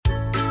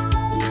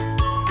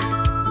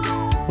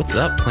What's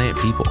up, plant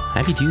people?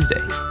 Happy Tuesday.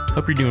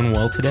 Hope you're doing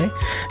well today.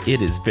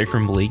 It is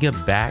Vikram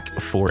Baliga back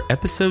for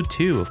episode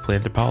 2 of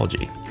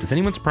Planthropology. Is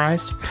anyone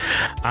surprised?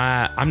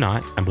 I'm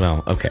not.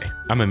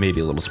 I'm maybe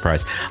a little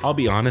surprised. I'll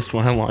be honest,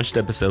 when I launched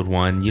episode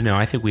 1,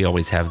 I think we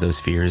always have those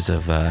fears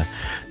of,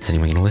 is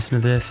anyone going to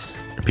listen to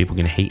this? Are people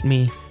going to hate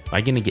me? Am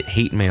I going to get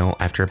hate mail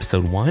after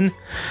episode 1?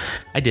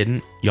 I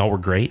didn't. Y'all were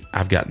great.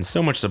 I've gotten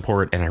so much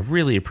support and I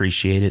really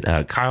appreciate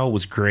it. Kyle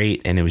was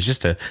great and it was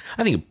just a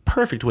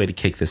perfect way to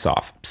kick this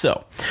off.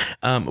 So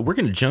we're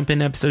going to jump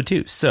into episode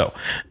 2. So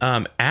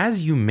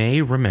as you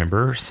may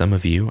remember, some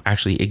of you,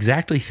 actually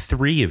exactly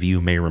 3 of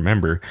you may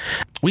remember,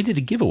 we did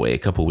a giveaway a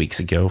couple weeks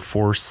ago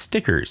for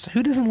stickers.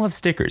 Who doesn't love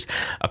stickers?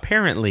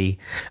 Apparently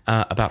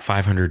about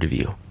 500 of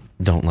you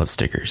don't love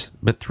stickers,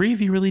 but 3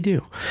 of you really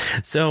do.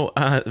 So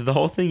the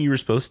whole thing you were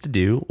supposed to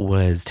do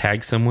was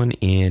tag someone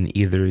in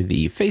either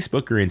the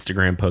Facebook or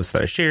Instagram post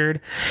that I shared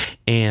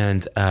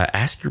and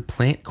ask your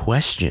plant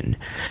question,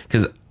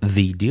 because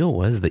the deal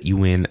was that you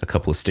win a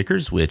couple of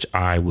stickers, which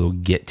I will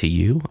get to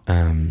you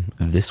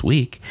this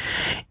week,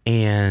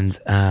 and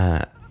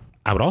I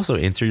would also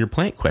answer your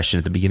plant question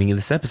at the beginning of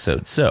this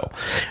episode. So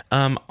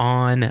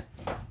on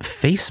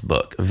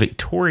Facebook,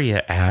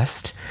 Victoria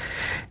asked,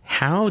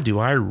 how do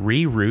I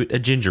reroot a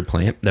ginger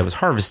plant that was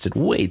harvested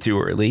way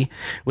too early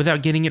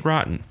without getting it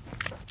rotten?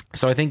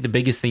 So I think the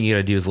biggest thing you got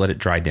to do is let it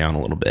dry down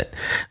a little bit.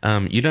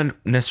 You don't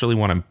necessarily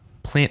want to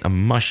plant a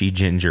mushy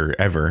ginger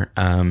ever.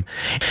 And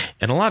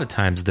a lot of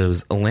times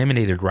those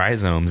laminated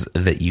rhizomes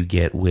that you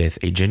get with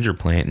a ginger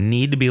plant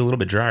need to be a little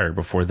bit drier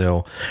before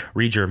they'll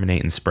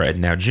regerminate and spread.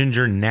 Now,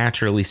 ginger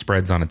naturally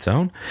spreads on its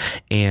own.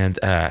 And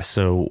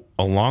so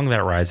along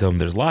that rhizome,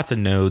 there's lots of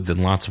nodes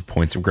and lots of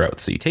points of growth.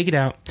 So you take it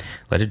out,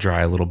 let it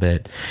dry a little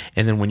bit.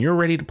 And then when you're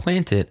ready to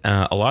plant it,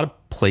 a lot of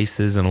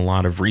places and a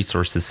lot of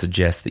resources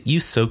suggest that you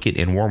soak it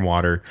in warm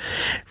water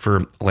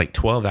for like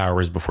 12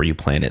 hours before you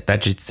plant it.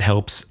 That just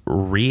helps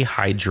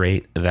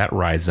rehydrate that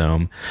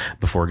rhizome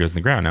before it goes in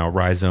the ground. Now, a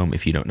rhizome,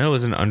 if you don't know,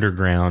 is an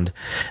underground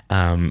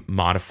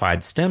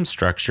modified stem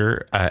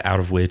structure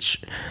out of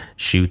which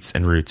shoots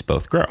and roots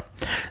both grow.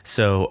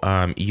 So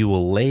you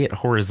will lay it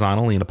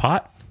horizontally in a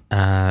pot.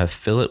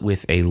 Fill it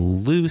with a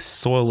loose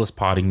soilless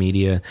potting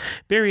media,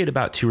 bury it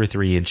about 2 or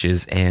 3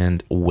 inches,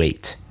 and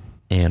wait.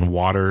 And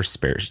water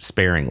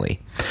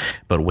sparingly.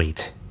 But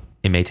wait.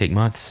 It may take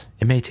months.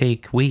 It may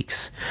take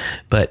weeks.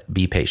 But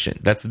be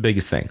patient. That's the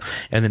biggest thing.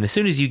 And then as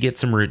soon as you get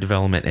some root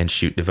development and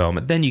shoot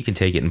development, then you can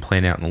take it and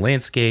plant out in the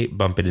landscape,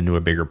 bump it into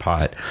a bigger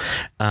pot,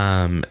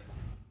 and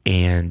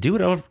do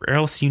whatever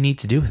else you need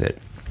to do with it.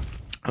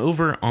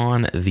 Over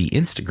on the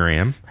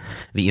Instagram,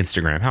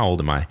 how old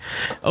am I?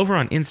 Over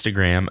on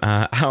Instagram,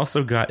 I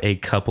also got a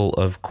couple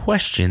of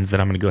questions that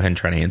I'm going to go ahead and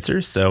try to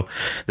answer. So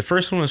the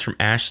first one was from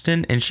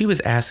Ashton, and she was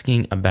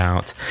asking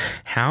about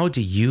how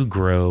do you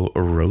grow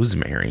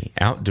rosemary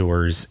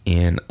outdoors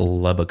in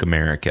Lubbock,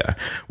 America?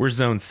 We're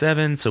zone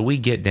 7, so we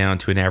get down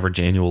to an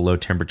average annual low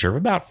temperature of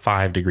about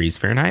 5 degrees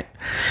Fahrenheit.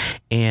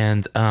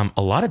 And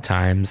a lot of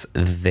times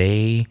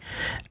they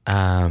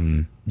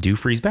do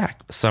freeze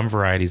back, some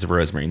varieties of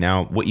rosemary.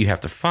 Now, what you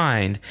have to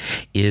find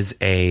is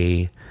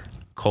a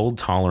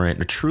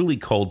truly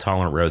cold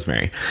tolerant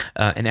rosemary.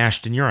 And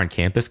Ashton, you're on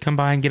campus. Come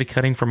by and get a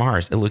cutting from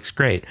ours. It looks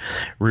great.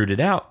 Root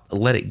it out.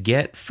 Let it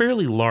get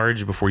fairly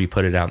large before you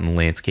put it out in the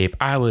landscape.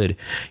 I would,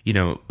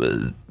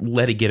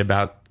 let it get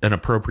about an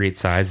appropriate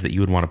size that you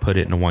would want to put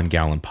it in a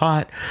 1-gallon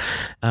pot.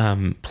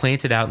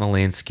 Plant it out in the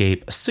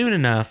landscape soon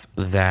enough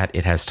that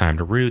it has time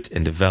to root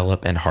and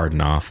develop and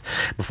harden off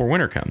before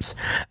winter comes.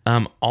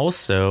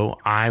 Also,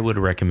 I would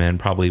recommend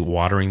probably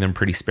watering them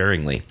pretty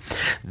sparingly.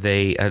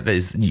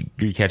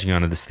 You're catching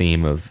on to this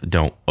theme of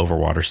don't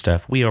overwater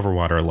stuff. We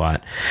overwater a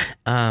lot,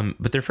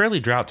 but they're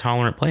fairly drought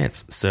tolerant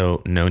plants,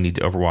 so no need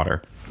to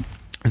overwater.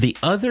 The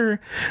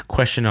other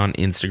question on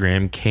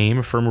Instagram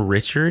came from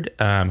Richard,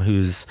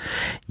 whose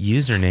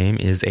username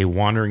is a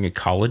wandering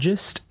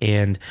ecologist,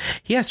 and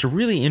he asked a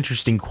really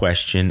interesting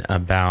question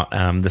about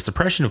the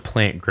suppression of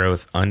plant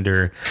growth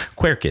under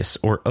quercus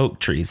or oak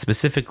trees,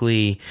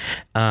 specifically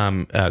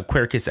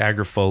Quercus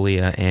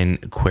agrifolia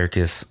and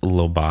Quercus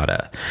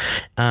lobata.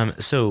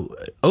 So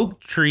oak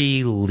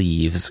tree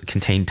leaves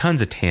contain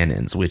tons of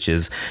tannins, which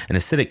is an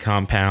acidic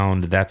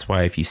compound. That's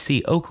why if you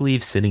see oak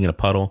leaves sitting in a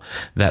puddle,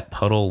 that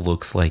puddle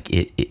looks like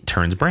it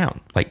turns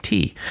brown, like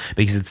tea,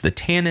 because it's the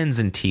tannins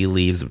in tea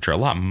leaves, which are a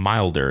lot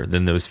milder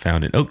than those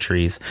found in oak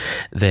trees,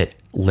 that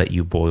let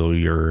you boil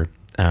your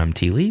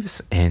tea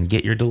leaves and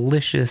get your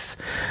delicious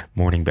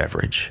morning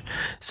beverage.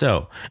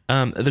 So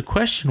the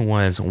question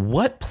was,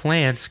 what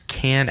plants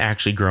can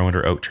actually grow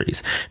under oak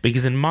trees?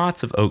 Because in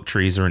motts of oak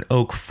trees or in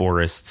oak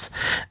forests,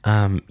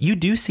 you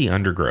do see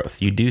undergrowth.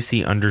 You do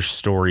see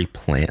understory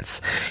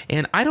plants.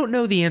 And I don't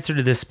know the answer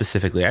to this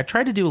specifically. I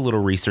tried to do a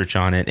little research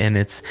on it, and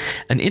it's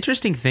an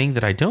interesting thing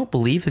that I don't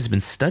believe has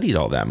been studied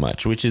all that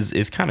much, which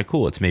is kind of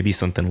cool. It's maybe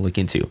something to look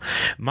into.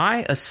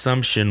 My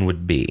assumption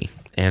would be,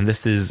 and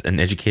this is an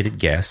educated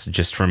guess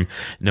just from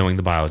knowing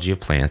the biology of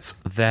plants,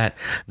 that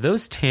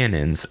those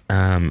tannins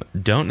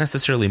don't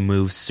necessarily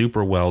move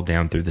super well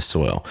down through the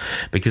soil.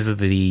 Because of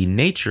the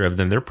nature of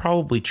them, they're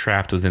probably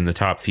trapped within the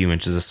top few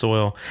inches of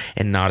soil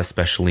and not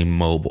especially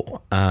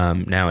mobile.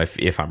 Now,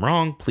 if I'm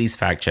wrong, please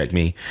fact check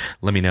me,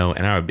 let me know,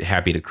 and I would be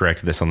happy to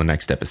correct this on the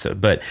next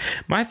episode. But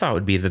my thought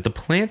would be that the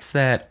plants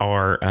that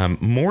are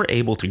more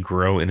able to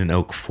grow in an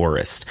oak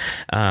forest,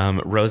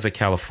 Rosa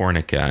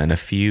californica and a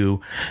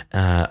few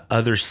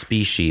other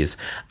species,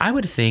 I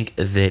would think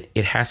that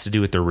it has to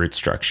do with their root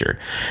structure.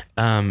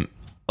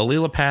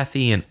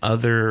 Allelopathy and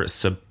other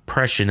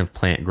suppression of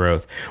plant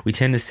growth, we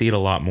tend to see it a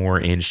lot more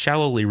in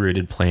shallowly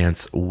rooted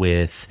plants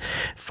with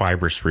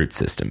fibrous root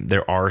system.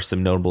 There are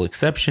some notable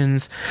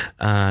exceptions,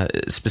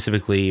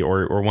 specifically,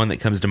 or one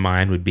that comes to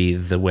mind would be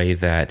the way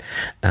that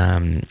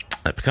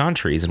pecan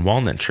trees and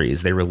walnut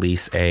trees, they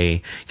release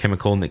a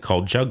chemical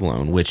called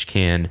juglone, which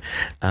can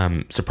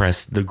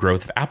suppress the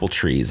growth of apple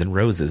trees and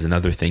roses and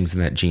other things in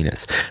that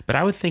genus. But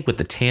I would think with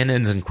the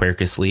tannins and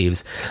quercus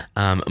leaves,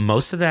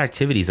 most of the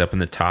activity is up in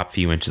the top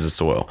few inches of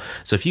soil.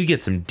 So if you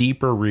get some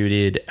deeper rooted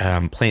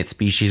plant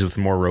species with a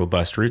more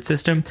robust root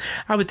system,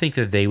 I would think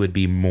that they would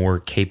be more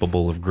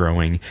capable of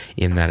growing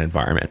in that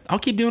environment. I'll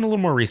keep doing a little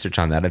more research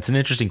on that. It's an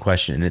interesting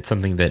question, and it's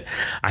something that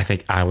I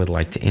think I would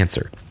like to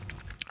answer.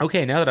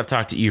 Okay, now that I've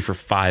talked to you for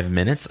 5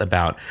 minutes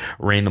about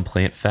random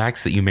plant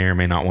facts that you may or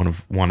may not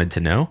wanted to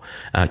know,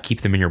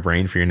 keep them in your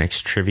brain for your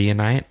next trivia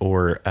night,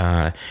 or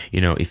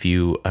if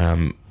you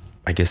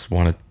I guess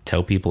want to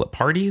tell people at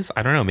parties.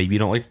 I don't know. Maybe you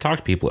don't like to talk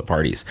to people at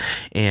parties,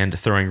 and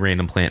throwing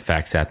random plant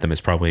facts at them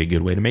is probably a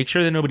good way to make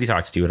sure that nobody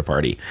talks to you at a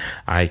party.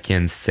 I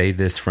can say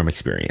this from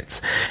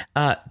experience.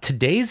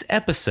 Today's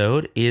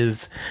episode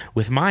is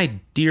with my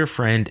dear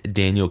friend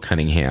Daniel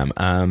Cunningham.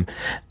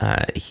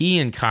 He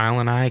and Kyle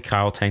and I,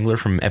 Kyle Tengler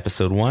from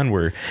episode 1,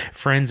 were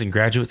friends in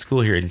graduate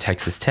school here in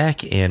Texas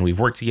Tech, and we've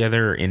worked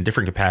together in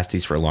different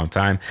capacities for a long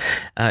time.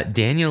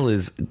 Daniel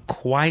is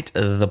quite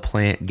the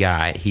plant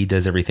guy. He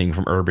does everything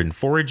from urban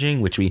foraging,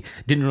 which we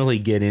didn't really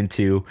get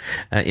into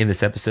in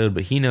this episode,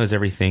 but he knows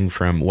everything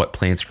from what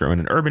plants grow in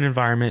an urban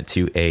environment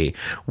to a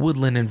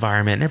woodland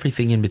environment and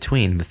everything in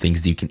between. The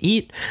things that you can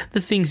eat, the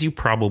things you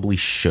probably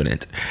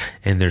shouldn't.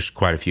 And there's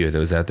quite a few of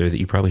those out there that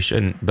you probably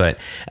shouldn't. But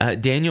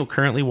Daniel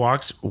currently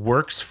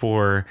works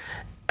for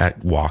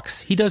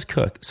walks. He does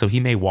cook, so he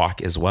may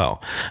walk as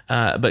well.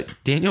 But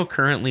Daniel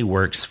currently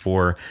works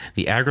for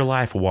the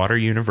AgriLife Water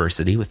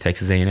University with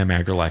Texas A&M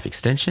AgriLife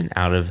Extension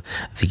out of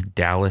the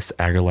Dallas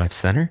AgriLife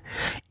Center.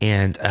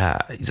 And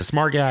he's a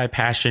smart guy,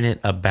 passionate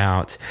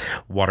about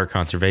water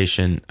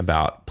conservation,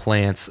 about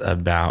plants,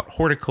 about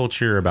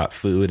horticulture, about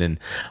food, and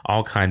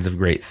all kinds of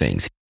great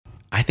things.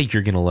 I think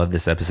you're going to love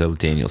this episode with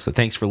Daniel. So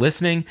thanks for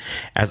listening.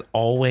 As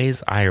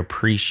always, I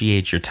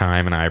appreciate your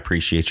time and I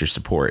appreciate your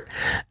support.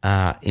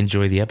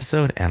 Enjoy the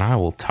episode, and I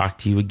will talk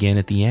to you again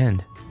at the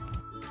end.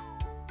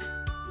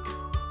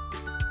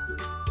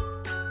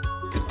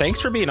 Thanks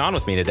for being on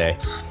with me today.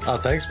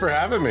 Thanks for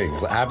having me.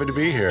 Happy to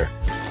be here.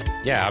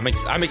 Yeah,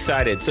 I'm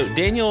excited. So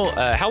Daniel,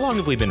 how long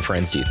have we been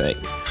friends, do you think?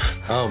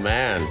 Oh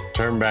man,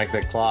 turn back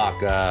the clock.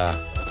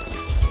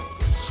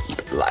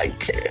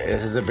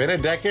 Has it been a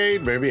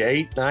decade? Maybe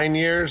 8-9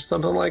 years,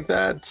 something like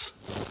that?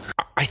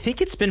 I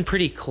think it's been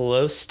pretty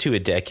close to a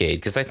decade,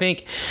 because I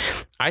think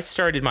I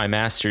started my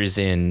master's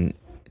in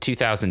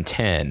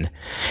 2010,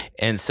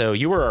 and so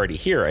you were already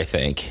here, I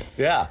think.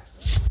 Yeah.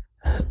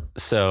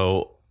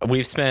 So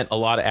we've spent a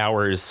lot of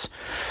hours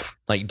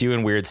like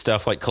doing weird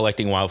stuff, like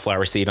collecting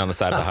wildflower seed on the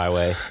side of the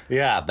highway.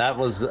 Yeah, that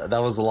was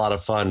a lot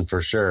of fun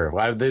for sure.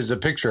 There's a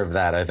picture of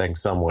that, I think,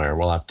 somewhere.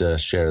 We'll have to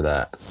share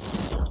that.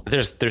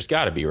 There's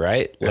got to be,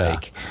 right? Yeah.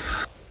 Like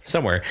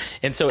somewhere.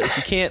 And so if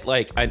you can't,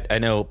 like, I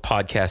know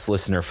podcast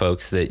listener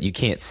folks that you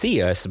can't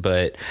see us,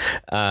 but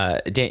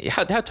Dan,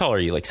 how tall are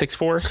you? Like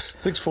 6'4"?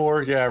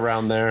 6'4", yeah,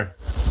 around there.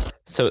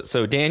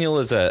 So Daniel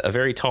is a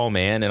very tall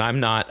man, and I'm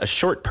not a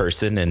short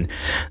person. And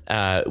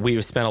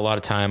we've spent a lot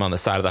of time on the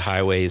side of the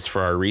highways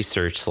for our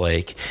research,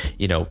 like,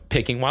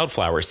 picking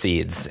wildflower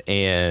seeds.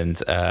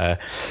 And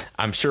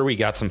I'm sure we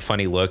got some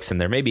funny looks, and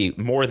there may be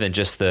more than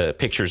just the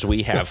pictures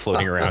we have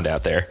floating around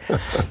out there.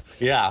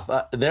 Yeah.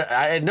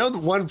 I know the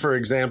one, for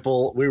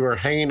example, we were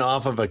hanging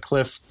off of a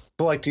cliff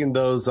collecting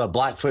those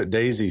Blackfoot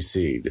daisy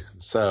seed.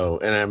 So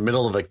in the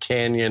middle of a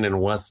canyon in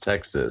West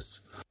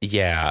Texas.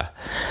 Yeah.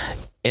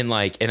 And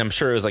I'm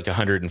sure it was like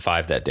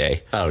 105 that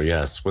day. Oh,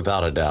 yes,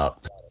 without a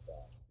doubt.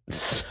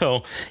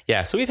 So,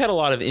 yeah, so we've had a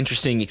lot of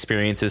interesting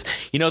experiences.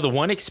 The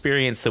one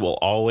experience that will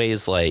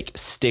always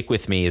stick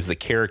with me is the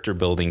character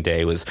building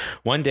day. Was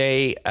one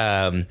day,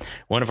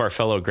 one of our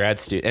fellow grad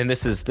students, and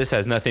this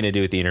has nothing to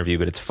do with the interview,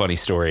 but it's a funny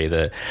story.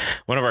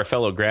 One of our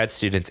fellow grad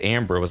students,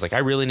 Amber, was like, I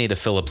really need to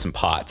fill up some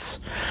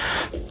pots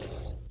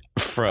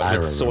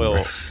from soil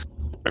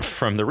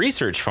from the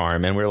research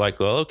farm. And we're like,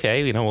 well,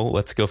 okay,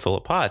 let's go fill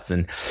up pots.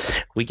 And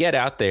we get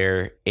out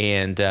there,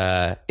 and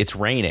it's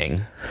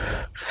raining,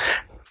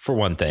 for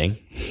one thing.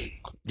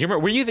 you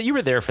remember? Were you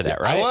were there for that,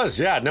 right? I was,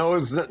 yeah. No, it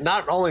was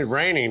not only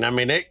raining. I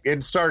mean,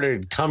 it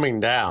started coming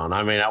down.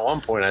 I mean, at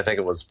one point, I think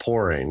it was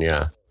pouring.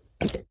 Yeah.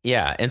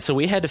 Yeah, and so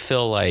we had to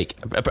fill I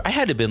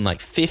had to been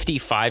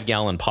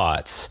 55-gallon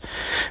pots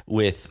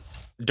with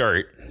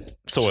dirt,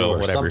 soil,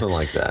 whatever, something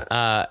like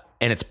that.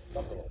 And it's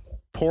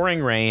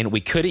pouring rain.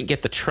 We couldn't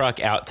get the truck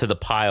out to the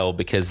pile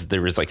because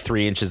there was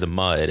 3 inches of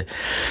mud.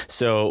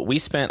 So we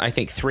spent, I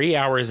think, 3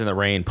 hours in the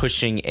rain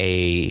pushing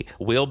a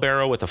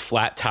wheelbarrow with a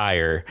flat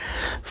tire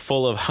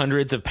full of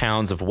hundreds of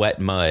pounds of wet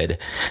mud,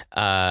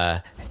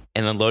 and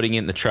then loading it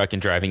in the truck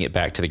and driving it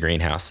back to the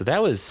greenhouse. So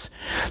that was...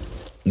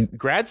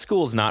 Grad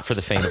school is not for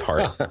the faint of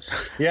heart.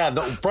 Yeah,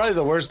 probably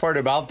the worst part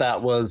about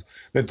that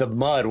was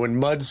that when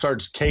mud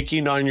starts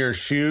caking on your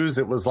shoes,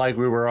 it was like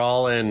we were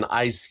all in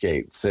ice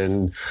skates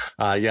and,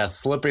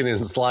 slipping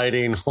and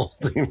sliding,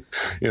 holding,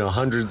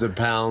 hundreds of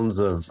pounds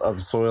of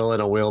soil in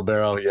a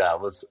wheelbarrow. Yeah,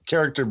 it was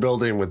character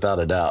building without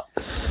a doubt.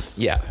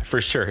 Yeah,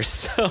 for sure.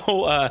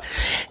 So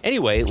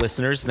anyway,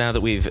 listeners, now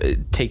that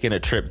we've taken a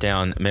trip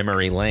down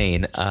memory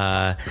lane,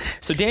 so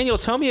Daniel,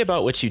 tell me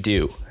about what you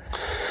do.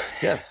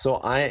 Yes,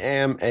 so I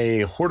am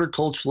a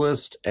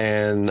horticulturalist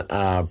and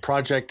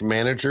project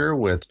manager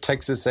with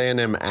Texas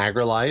A&M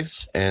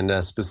AgriLife, and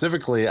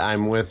specifically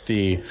I'm with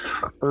the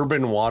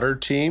Urban Water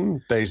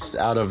Team based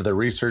out of the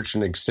Research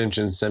and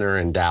Extension Center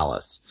in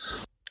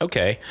Dallas.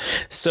 Okay.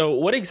 So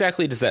what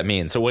exactly does that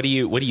mean? So what do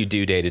you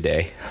do day to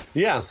day?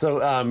 Yeah.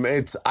 So I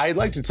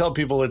like to tell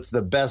people it's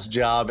the best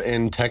job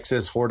in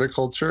Texas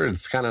horticulture.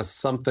 It's kind of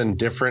something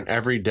different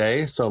every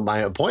day. So my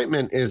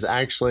appointment is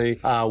actually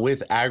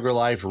with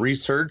AgriLife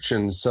Research.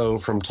 And so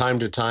from time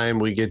to time,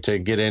 we get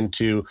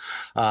into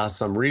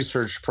some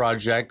research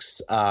projects,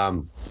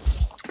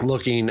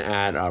 looking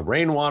at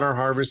rainwater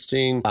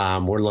harvesting.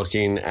 We're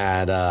looking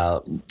at,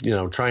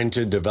 trying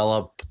to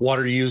develop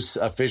water use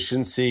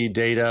efficiency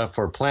data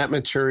for plant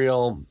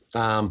material.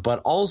 But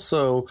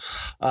also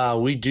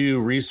we do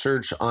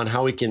research on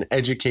how we can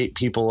educate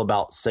people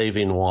about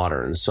saving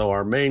water. And so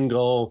our main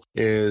goal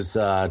is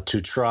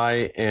to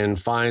try and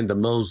find the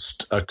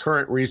most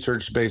current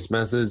research-based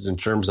methods in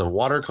terms of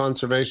water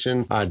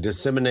conservation,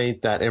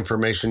 disseminate that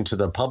information to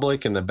the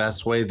public in the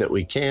best way that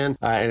we can.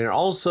 And it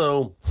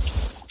also...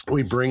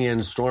 we bring in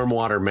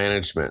stormwater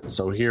management.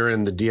 So here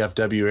in the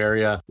DFW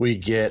area, we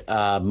get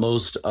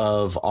most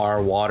of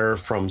our water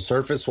from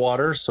surface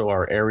water, so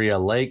our area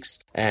lakes,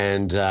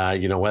 and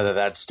whether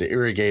that's to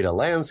irrigate a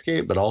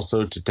landscape, but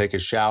also to take a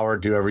shower,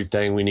 do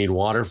everything we need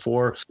water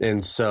for.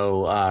 And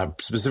so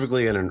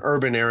specifically in an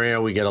urban area,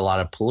 we get a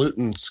lot of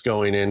pollutants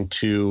going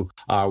into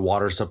our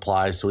water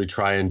supply. So we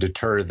try and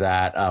deter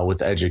that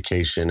with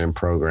education and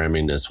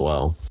programming as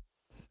well.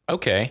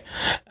 Okay.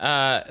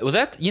 Well,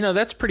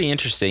 that's pretty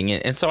interesting.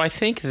 And so I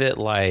think that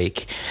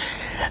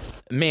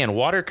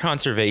water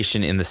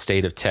conservation in the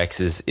state of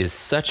Texas is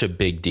such a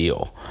big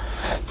deal.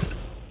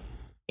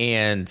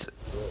 And,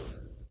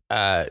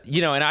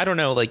 and I don't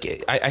know,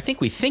 I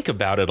think we think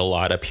about it a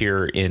lot up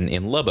here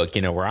in Lubbock,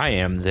 where I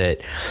am,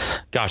 that,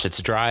 gosh,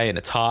 it's dry and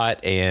it's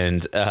hot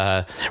and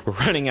we're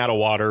running out of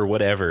water or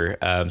whatever.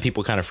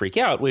 People kind of freak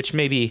out, which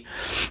maybe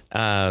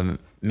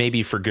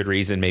for good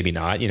reason, maybe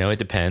not. It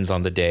depends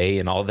on the day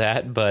and all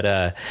that.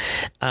 But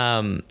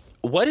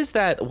what's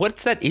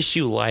that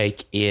issue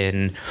like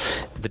in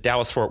the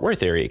Dallas-Fort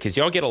Worth area? Because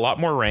y'all get a lot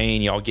more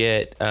rain. Y'all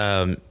get,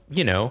 your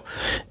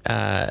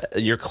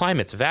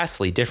climate's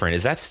vastly different.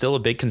 Is that still a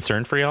big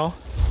concern for y'all?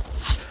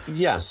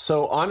 Yeah.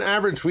 So on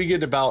average, we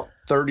get about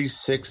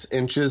 36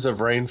 inches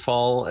of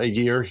rainfall a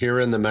year here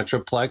in the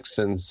Metroplex.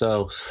 And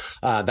so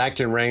that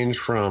can range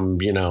from,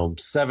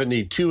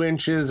 72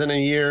 inches in a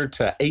year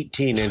to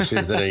 18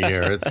 inches in a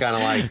year. It's kind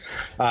of like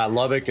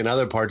Lubbock and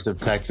other parts of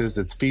Texas.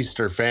 It's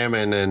feast or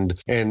famine.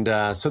 And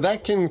so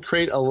that can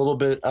create a little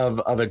bit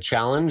of a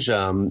challenge.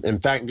 In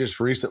fact, just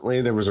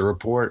recently, there was a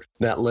report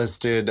that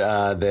listed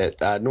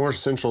that North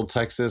Central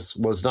Texas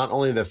was not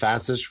only the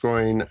fastest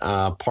growing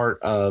part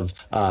of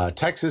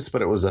Texas,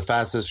 but it was the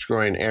fastest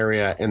growing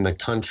area in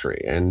the country.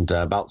 And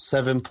about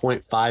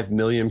 7.5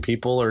 million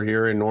people are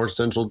here in North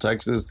Central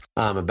Texas.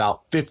 About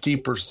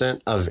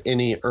 50% of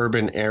any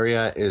urban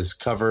area is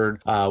covered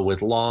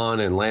with lawn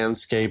and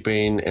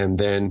landscaping. And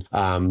then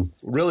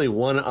really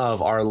one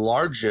of our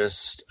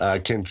largest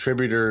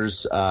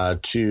contributors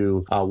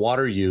to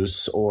water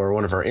use, or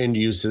one of our end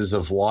uses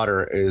of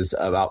water, is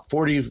about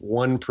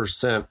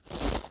 41%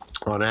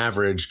 on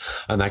average,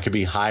 and that could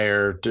be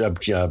higher,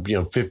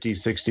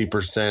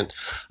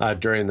 50-60%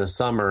 during the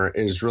summer,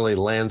 is really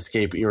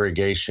landscape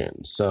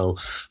irrigation. So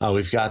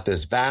we've got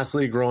this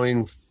vastly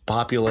growing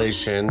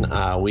population.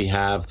 We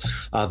have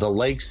the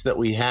lakes that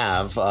we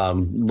have.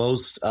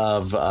 Most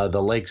of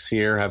the lakes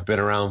here have been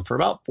around for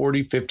about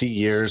 40-50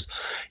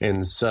 years.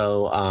 And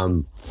so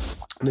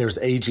there's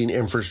aging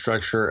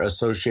infrastructure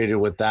associated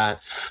with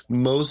that.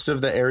 Most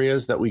of the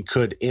areas that we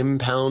could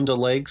impound a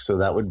lake, so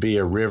that would be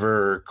a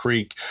river or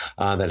creek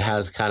that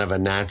has kind of a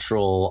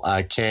natural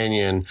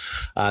canyon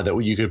that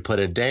you could put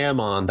a dam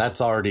on, that's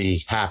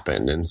already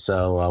happened. And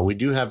so we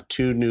do have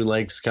 2 new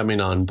lakes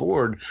coming on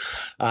board.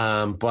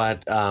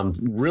 But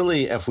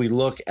Really, if we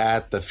look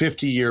at the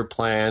 50-year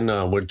plan,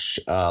 which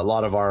a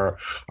lot of our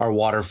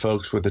water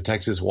folks with the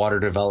Texas Water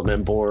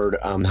Development Board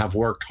have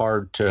worked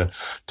hard to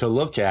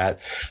look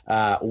at,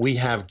 we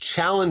have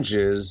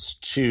challenges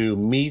to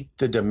meet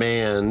the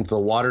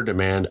water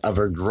demand of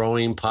a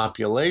growing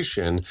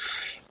population,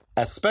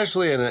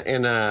 especially in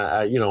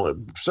a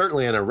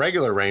certainly in a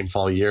regular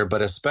rainfall year,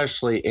 but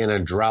especially in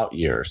a drought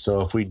year. So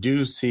if we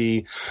do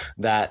see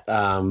that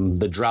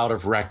the drought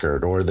of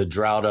record, or the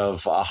drought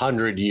of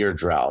 100-year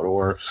drought,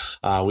 or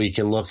we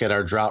can look at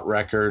our drought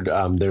record.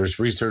 There's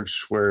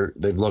research where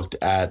they've looked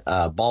at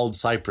bald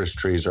cypress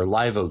trees or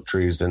live oak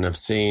trees, and have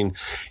seen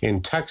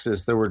in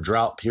Texas there were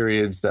drought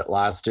periods that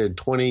lasted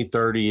 20,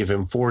 30,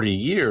 even 40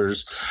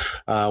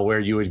 years, where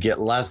you would get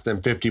less than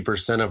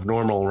 50% of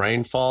normal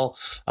rainfall.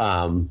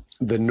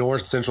 The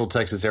north central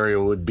Texas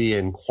area would be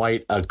in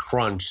quite a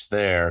crunch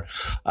there.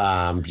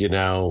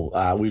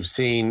 We've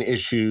seen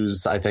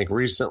issues, I think,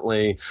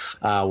 recently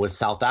with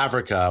South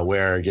Africa,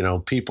 where,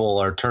 people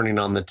are turning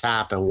on the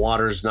tap and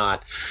water's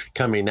not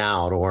coming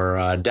out. Or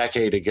a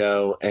decade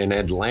ago in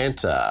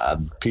Atlanta,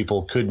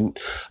 people couldn't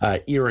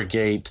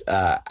irrigate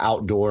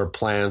outdoor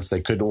plants.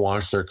 They couldn't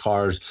wash their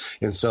cars.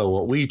 And so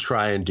what we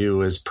try and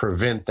do is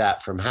prevent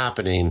that from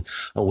happening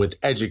with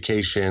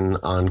education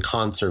on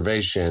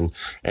conservation,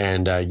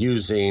 and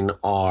using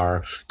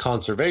our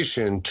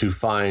conservation to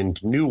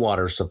find new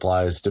water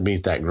supplies to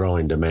meet that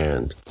growing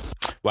demand.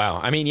 Wow.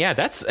 I mean, yeah,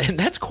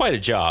 that's quite a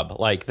job.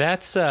 Like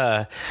that's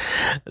a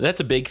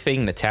big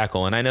thing to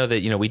tackle. And I know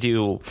that, we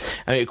do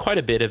quite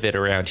a bit of it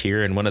around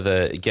here. And one of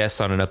the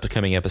guests on an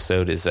upcoming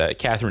episode is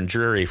Catherine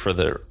Drury for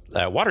the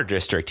water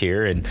district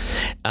here. And,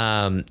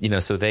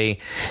 so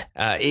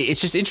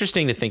it's just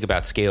interesting to think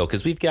about scale,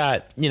 because we've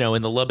got,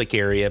 in the Lubbock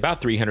area, about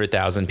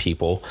 300,000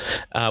 people,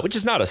 which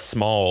is not a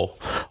small,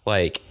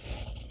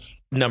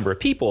 number of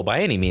people by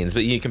any means,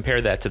 but you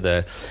compare that to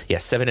the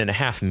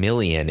 7.5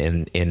 million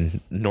in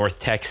North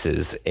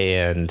Texas,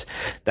 and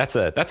that's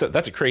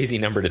a crazy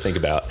number to think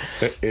about.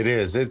 It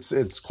is.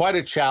 It's quite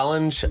a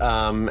challenge,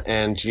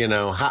 and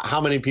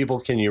how many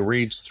people can you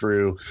reach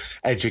through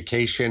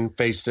education,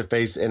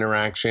 face-to-face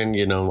interaction?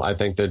 I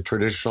think the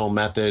traditional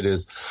method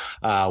is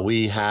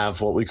we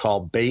have what we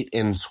call bait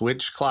and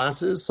switch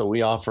classes. So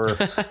we offer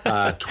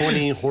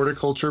 20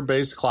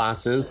 horticulture-based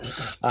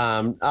classes.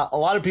 A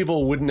lot of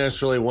people wouldn't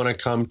necessarily want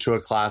to come to a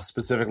class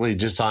specifically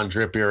just on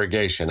drip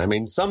irrigation. I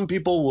mean, some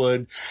people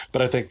would,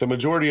 but I think the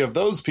majority of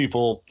those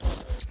people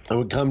that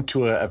would come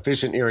to an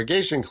efficient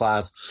irrigation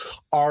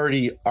class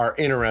already are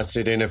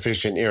interested in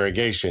efficient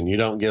irrigation. You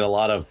don't get a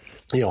lot of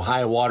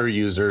high water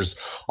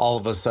users all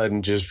of a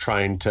sudden just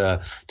trying to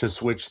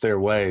switch their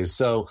ways.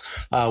 So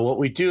what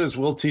we do is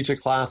we'll teach a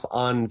class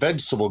on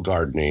vegetable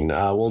gardening.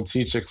 We'll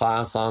teach a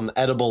class on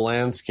edible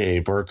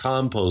landscape or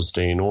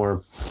composting, or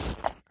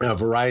a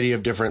variety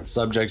of different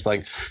subjects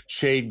like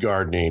shade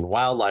gardening,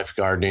 wildlife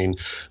gardening.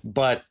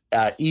 But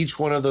each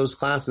one of those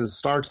classes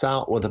starts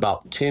out with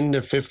about 10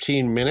 to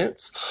 15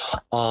 minutes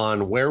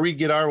on where we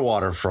get our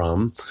water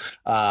from,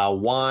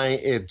 why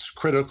it's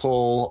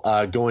critical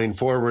going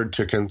forward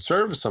to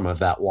conserve some of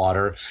that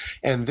water.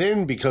 And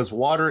then, because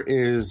water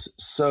is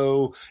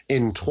so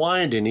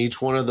entwined in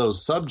each one of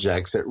those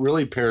subjects, it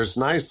really pairs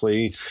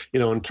nicely,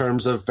 in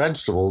terms of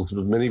vegetables.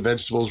 Many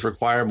vegetables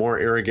require more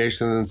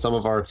irrigation than some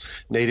of our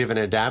native and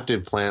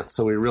adaptive plants.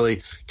 So we really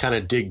kind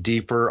of dig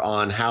deeper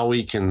on how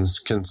we can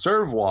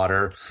conserve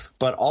water,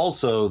 but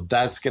also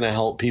that's going to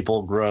help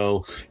people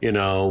grow,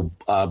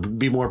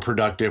 be more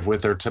productive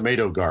with their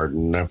tomato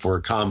garden if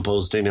we're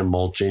composting and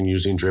mulching,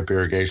 using drip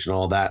irrigation,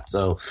 all that.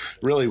 So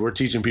really, we're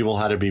teaching people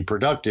how to be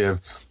productive,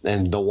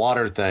 and the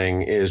water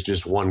thing is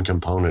just one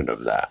component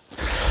of that.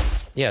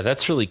 Yeah,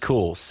 that's really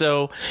cool.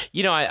 So,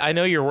 I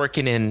know you're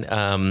working in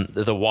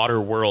the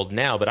water world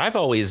now, but I've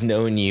always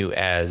known you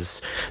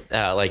as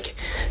I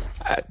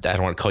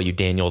don't want to call you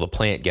Daniel the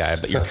plant guy,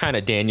 but you're kind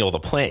of Daniel the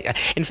plant.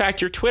 In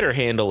fact, your Twitter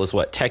handle is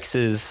what?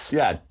 Texas?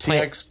 Yeah,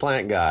 TX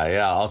Plant Guy.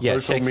 Yeah, all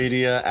social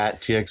media at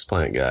TX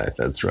Plant Guy.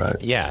 That's right.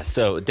 Yeah,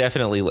 so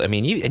definitely. I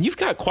mean, you've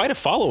got quite a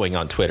following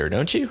on Twitter,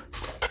 don't you?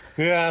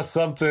 Yeah,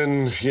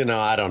 something,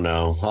 I don't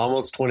know.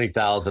 Almost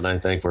 20,000, I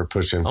think we're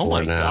pushing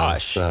for now.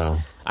 Gosh. So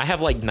I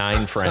have 9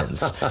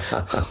 friends.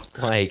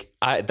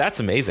 That's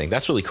amazing.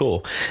 That's really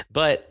cool.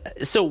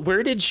 But so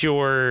where did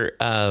your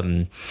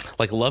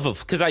love of,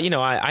 because I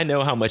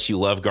know how much you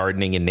love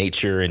gardening and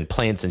nature and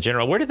plants in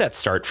general. Where did that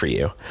start for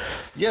you?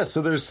 Yeah,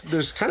 so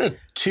there's kind of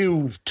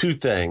two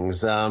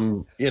things.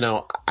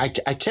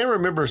 I can't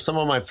remember some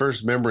of my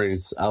first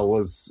memories. I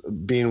was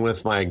being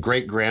with my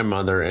great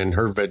grandmother in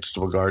her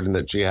vegetable garden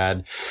that she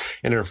had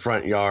in her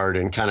front yard,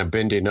 and kind of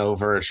bending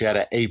over. She had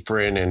an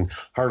apron and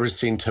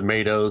harvesting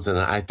tomatoes, and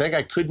I think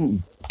I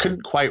couldn't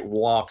couldn't quite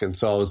walk. And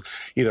so I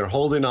was either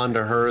holding on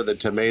to her, the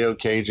tomato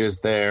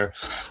cages there.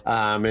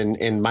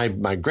 And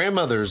my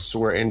grandmothers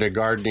were into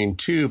gardening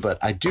too, but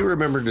I do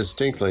remember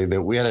distinctly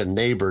that we had a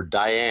neighbor,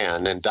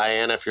 Diane. And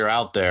Diane, if you're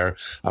out there,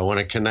 I want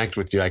to connect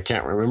with you. I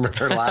can't remember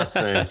her last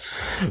name,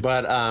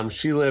 but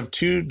she lived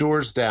 2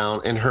 doors down,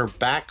 and her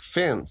back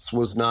fence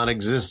was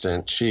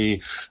non-existent.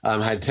 She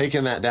had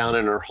taken that down,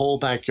 and her whole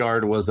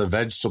backyard was a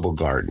vegetable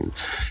garden.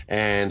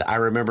 And I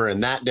remember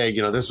in that day,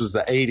 this was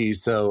the 80s.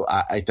 So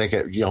I think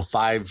at,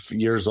 5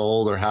 years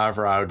old or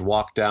however, I would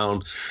walk down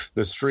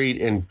the street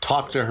and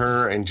talk to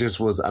her and just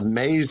was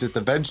amazed at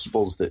the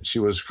vegetables that she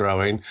was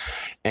growing.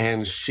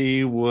 And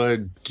she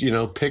would,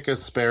 pick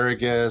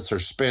asparagus or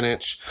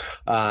spinach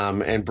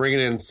and bring it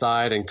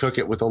inside and cook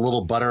it with a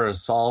little butter and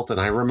salt. And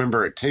I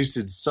remember it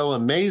tasted so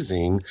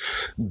amazing,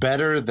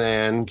 better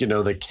than,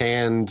 the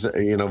canned,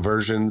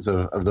 versions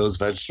of those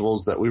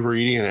vegetables that we were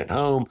eating at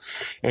home.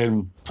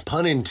 And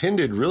pun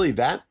intended, really,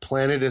 that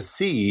planted a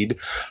seed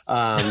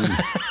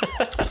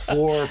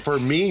for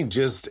me,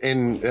 just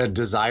in a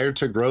desire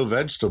to grow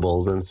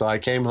vegetables. And so I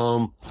came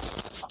home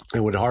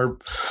and would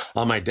harp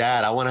on my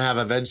dad. I want to have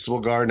a vegetable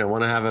garden. I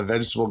want to have a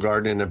vegetable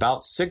garden. In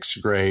about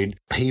 6th grade,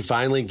 he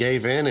finally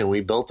gave in, and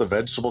we built a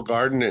vegetable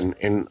garden,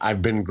 and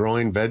I've been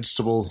growing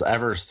vegetables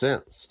ever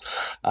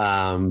since.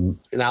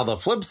 Now the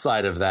flip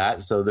side of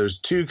that, so there's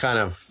 2 kind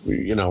of,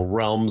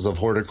 realms of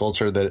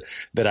horticulture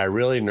that I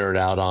really nerd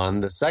out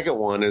on. The second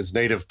one is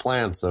native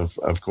plants,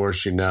 of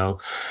course, and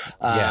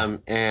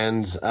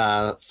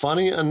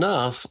funny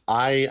enough,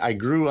 I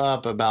grew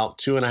up about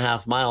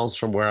 2.5 miles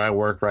from where I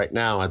work right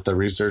now at the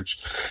Research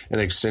and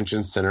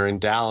Extension Center in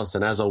Dallas.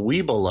 And as a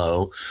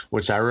Weebelo,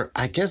 which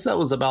I guess that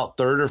was about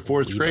 3rd or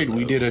 4th grade,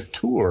 we did a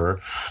tour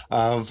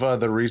of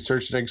the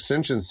Research and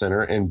Extension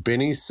Center, and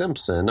Benny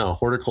Simpson, a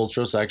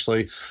horticulturist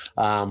actually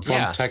from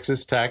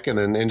Texas Tech, and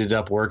then ended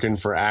up working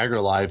for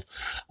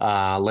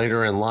AgriLife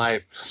later in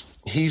life.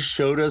 He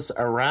showed us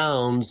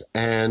around,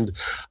 and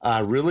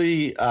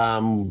really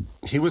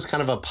he was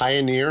kind of a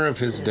pioneer of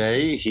his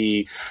day.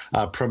 He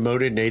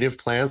promoted native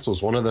plants,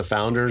 was one of the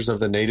founders of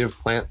the Native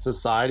Plant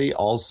Society.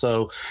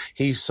 Also,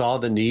 he saw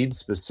the need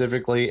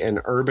specifically in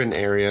urban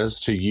areas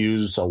to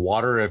use a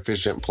water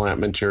efficient plant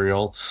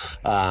material,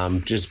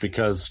 just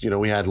because,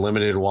 we had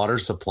limited water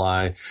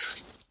supply.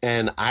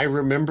 And I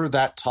remember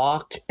that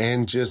talk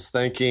and just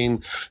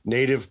thinking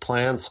native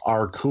plants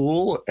are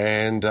cool,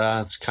 and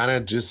kind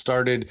of just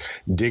started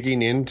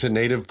digging into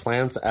native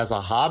plants as a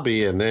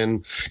hobby. And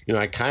then,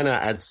 I kind of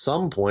at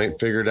some point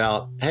figured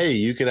out, hey,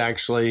 you could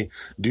actually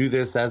do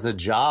this as a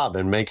job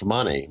and make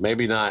money.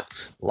 Maybe not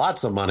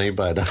lots of money,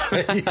 but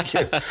you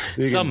can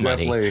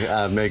definitely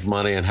make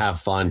money and have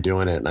fun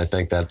doing it. And I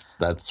think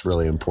that's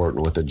really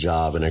important with a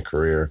job and a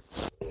career.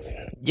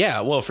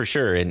 Yeah, well, for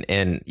sure.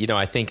 And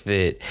I think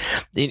that,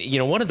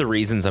 one of the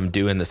reasons I'm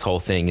doing this whole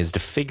thing is to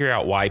figure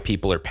out why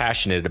people are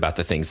passionate about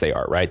the things they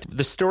are, right?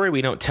 The story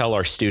we don't tell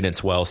our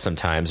students well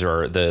sometimes,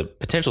 or the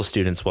potential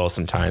students well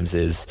sometimes,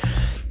 is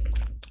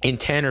in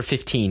 10 or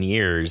 15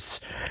 years,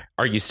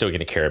 are you still going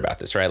to care about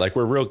this, right? Like,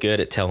 we're real good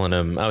at telling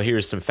them, oh,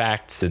 here's some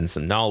facts and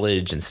some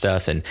knowledge and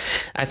stuff. And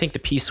I think the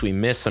piece we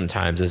miss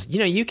sometimes is,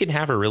 you can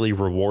have a really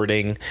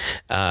rewarding,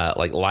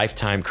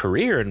 lifetime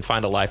career and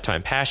find a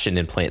lifetime passion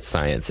in plant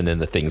science and in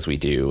the things we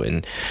do.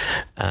 And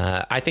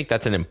I think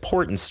that's an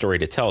important story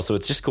to tell. So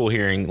it's just cool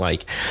hearing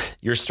like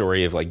your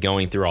story of like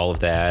going through all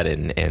of that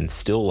and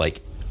still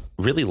like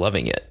really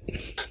loving it.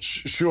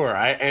 Sure.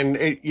 I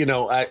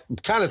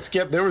kind of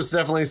skipped. There was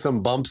definitely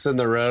some bumps in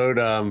the road.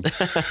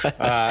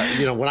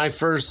 When I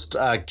first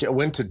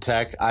went to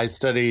tech, I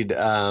studied,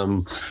 I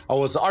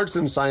was arts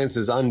and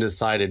sciences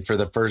undecided for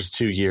the first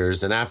 2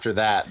 years. And after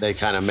that, they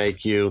kind of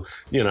make you,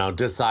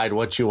 decide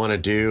what you want to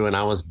do. And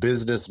I was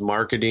business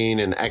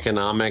marketing and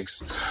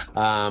economics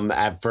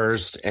at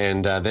first.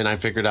 And then I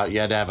figured out you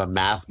had to have a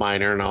math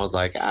minor. And I was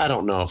like, I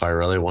don't know if I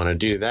really want to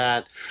do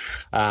that.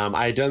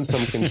 I had done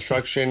some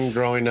construction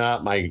growing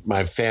up.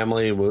 My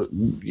family,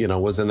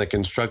 was in the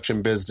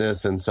construction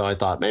business. And so I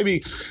thought maybe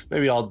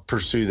I'll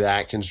pursue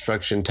that,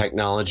 construction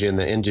technology in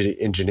the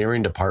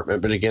engineering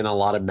department. But again, a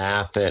lot of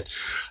math that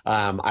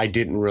I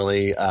didn't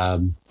really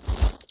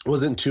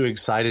wasn't too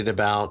excited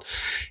about.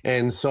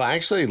 And so I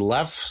actually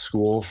left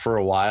school for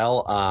a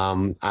while.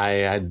 I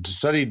had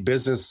studied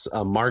business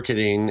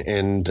marketing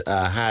and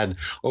had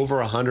over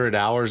 100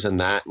 hours in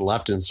that, and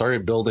left and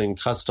started building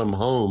custom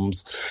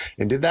homes,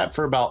 and did that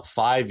for about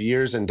 5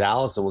 years in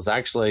Dallas, and was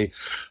actually,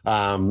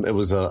 it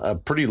was a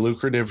pretty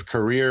lucrative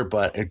career,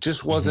 but it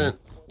just wasn't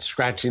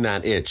scratching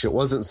that itch. It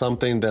wasn't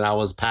something that I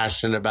was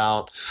passionate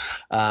about.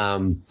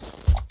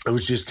 It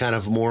was just kind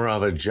of more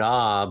of a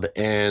job.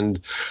 And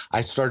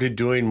I started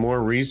doing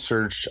more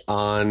research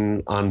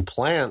on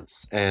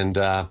plants. And,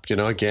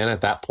 again,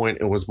 at that point,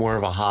 it was more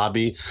of a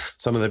hobby.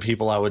 Some of the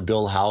people I would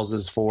build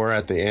houses for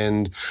at the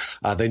end,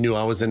 they knew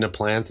I was into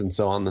plants. And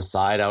so on the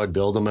side, I would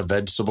build them a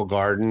vegetable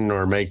garden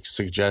or make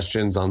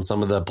suggestions on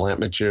some of the plant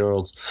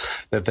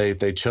materials that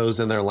they chose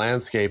in their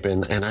landscape.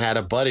 And I had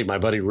my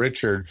buddy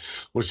Richard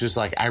was just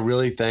like I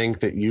really think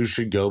that you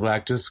should go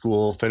back to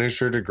school,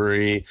 finish your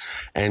degree,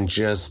 and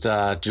just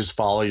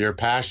follow your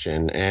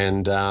passion.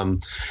 And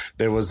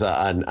there was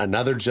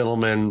another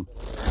gentleman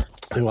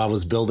who I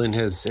was building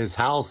his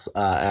house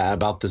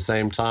about the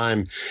same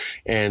time,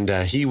 and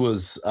he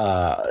was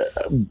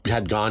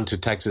had gone to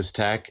Texas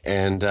Tech,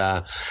 and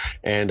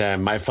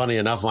funny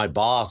enough, my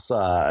boss,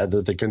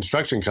 the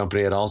construction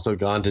company, had also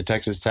gone to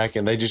Texas Tech,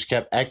 and they just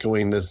kept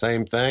echoing the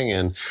same thing,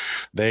 and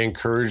they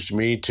encouraged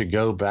me to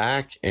go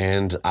back,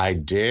 and I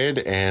did,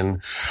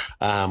 and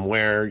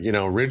where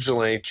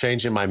originally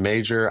changing my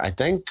major, I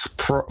think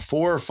 4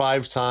 or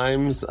 5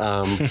 times.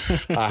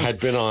 I had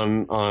been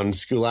on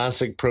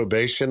scholastic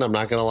probation. I'm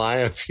not going to lie,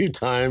 a few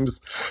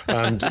times.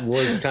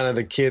 Was kind of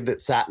the kid that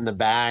sat in the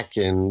back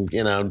and,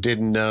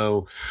 didn't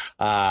know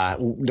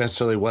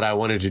necessarily what I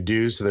wanted to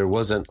do. So there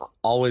wasn't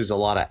always a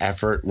lot of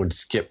effort, would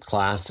skip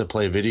class to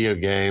play video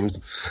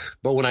games.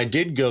 But when I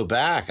did go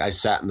back, I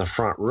sat in the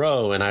front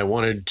row and I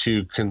wanted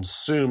to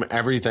consume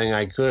everything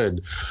I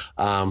could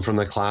from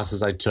the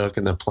classes I took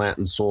in the plant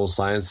and soil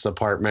science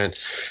department.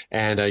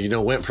 And,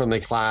 went from the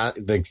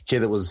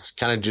kid that was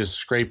kind of just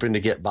scraping to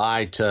get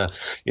by to,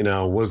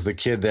 was the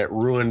kid that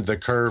ruined the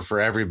curve for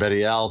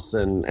everybody else.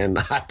 And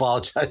I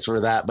apologize for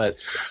that, but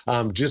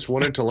just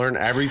wanted to learn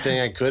everything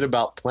I could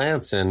about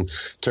plants and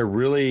to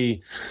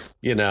really,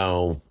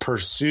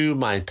 pursue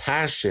my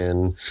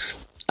passion.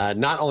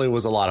 Not only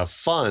was a lot of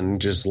fun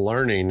just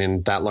learning,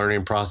 and that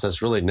learning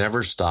process really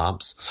never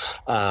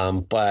stops,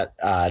 but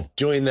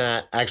doing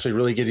that, actually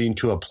really getting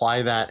to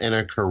apply that in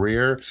a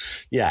career,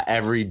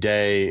 every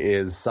day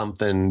is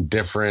something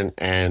different.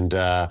 And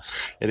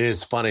it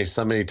is funny,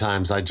 so many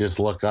times I just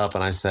look up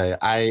and I say,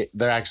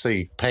 they're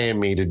actually paying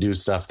me to do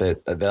stuff that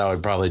I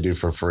would probably do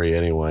for free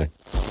anyway.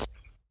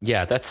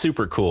 Yeah, that's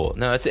super cool.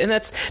 No, I think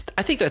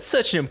that's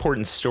such an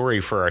important story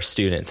for our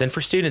students and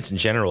for students in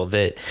general,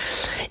 that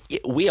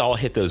we all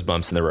hit those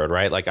bumps in the road,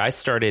 right? Like I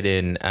started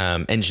in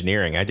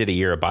engineering. I did a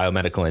year of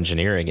biomedical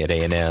engineering at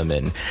A&M,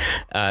 and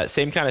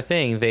same kind of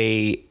thing.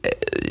 They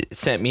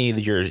sent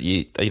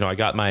me I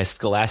got my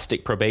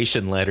scholastic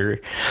probation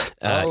letter,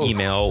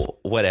 email,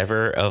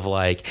 whatever, of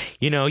like,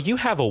 you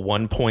have a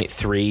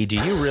 1.3. Do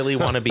you really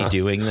want to be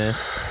doing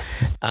this?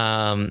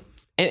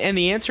 And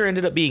the answer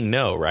ended up being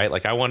no, right?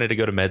 Like I wanted to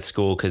go to med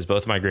school because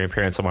both my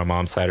grandparents on my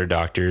mom's side are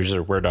doctors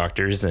or were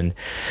doctors. And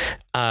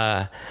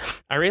I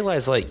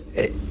realized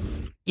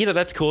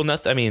that's cool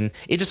enough. I mean,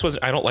 it just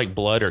wasn't, I don't like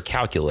blood or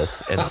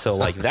calculus. And so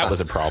like that was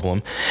a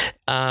problem.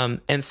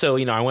 And so,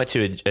 I went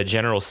to a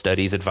general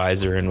studies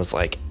advisor and was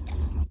like,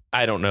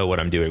 I don't know what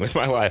I'm doing with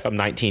my life. I'm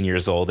 19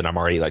 years old and I'm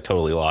already like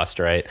totally lost.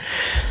 Right.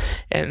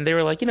 And they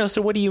were like,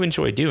 so what do you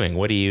enjoy doing?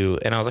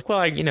 And I was like,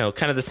 well,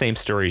 kind of the same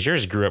story as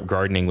yours. Grew up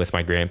gardening with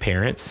my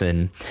grandparents,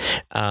 and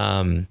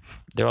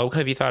they're like,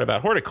 have you thought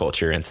about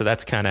horticulture? And so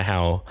that's kind of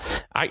how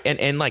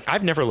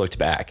I've never looked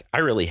back. I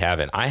really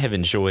haven't. I have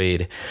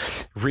enjoyed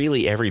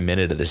really every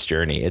minute of this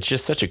journey. It's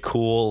just such a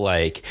cool,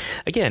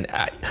 again,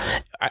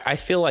 I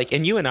feel like,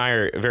 and you and I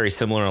are very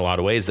similar in a lot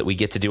of ways, that we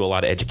get to do a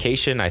lot of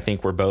education. I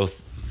think we're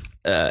both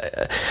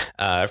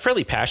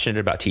fairly passionate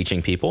about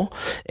teaching people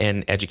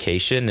and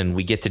education, and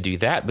we get to do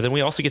that, but then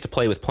we also get to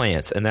play with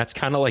plants, and that's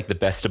kind of like the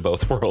best of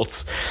both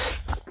worlds.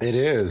 It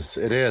is.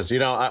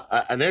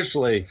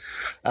 Initially,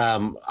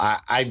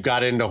 I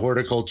got into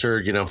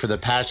horticulture, for the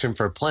passion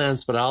for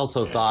plants, but I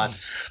also thought,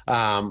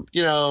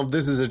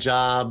 this is a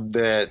job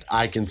that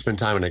I can spend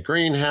time in a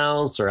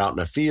greenhouse or out in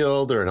a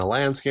field or in a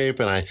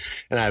landscape, and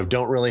I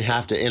don't really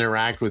have to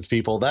interact with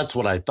people. That's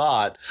what I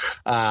thought.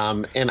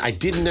 And I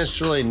didn't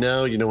necessarily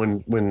know,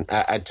 when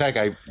at Tech,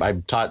 I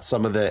taught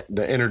some of the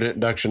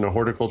introduction to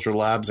horticulture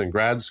labs in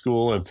grad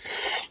school. And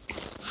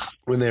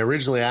when they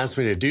originally asked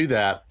me to do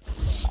that,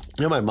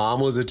 my mom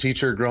was a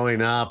teacher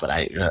growing up, and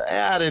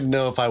I didn't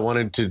know if I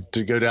wanted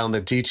to go down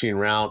the teaching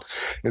route.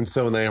 And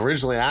so when they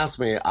originally asked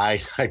me, I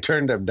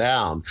turned them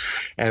down.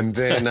 And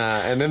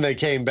then they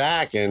came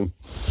back and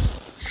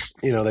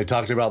they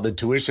talked about the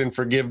tuition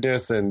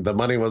forgiveness, and the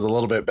money was a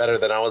little bit better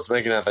than I was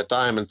making at the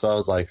time. And so I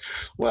was like,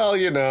 well,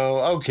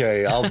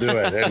 okay, I'll do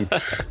it. And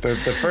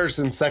the first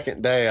and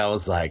second day I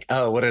was like,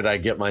 oh, what did I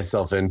get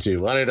myself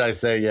into? Why did I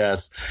say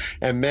yes?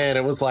 And man,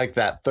 it was like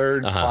that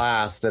third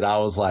class that I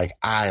was like,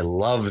 I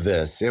love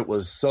this. It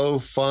was so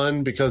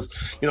fun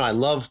because, I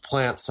love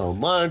plants so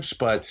much,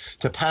 but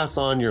to pass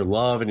on your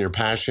love and your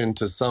passion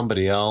to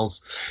somebody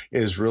else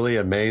is really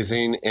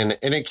amazing. And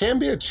it can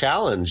be a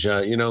challenge.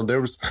 I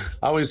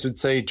always would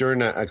say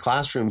during a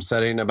classroom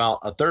setting, about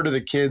a third of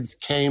the kids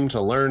came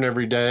to learn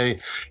every day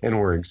and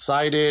were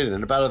excited.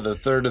 And about a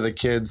third of the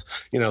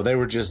kids, they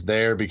were just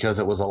there because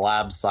it was a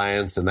lab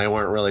science and they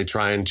weren't really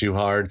trying too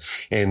hard.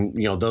 And,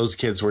 those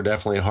kids were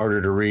definitely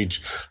harder to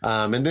reach.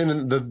 And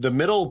then the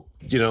middle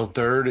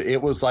third,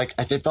 it was like,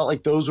 I felt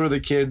like those were the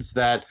kids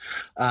that,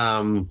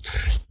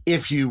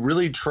 if you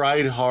really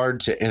tried hard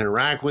to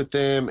interact with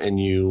them and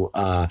you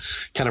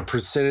kind of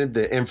presented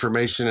the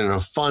information in a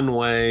fun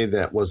way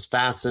that was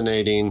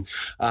fascinating,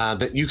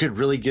 that you could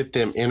really get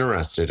them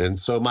interested. And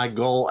so my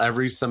goal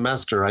every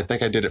semester, I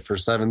think I did it for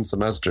 7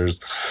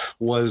 semesters,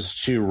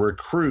 was to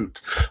recruit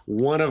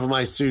one of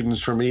my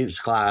students from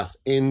each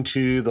class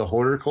into the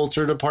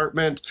horticulture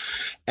department.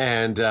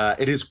 And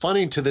it is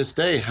funny to this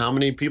day how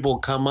many people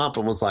come up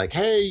and was like,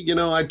 hey,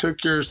 I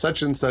took your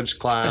such and such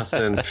class.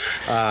 And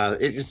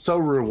it's so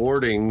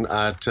rewarding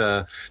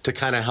to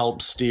kind of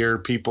help steer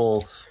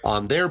people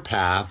on their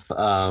path,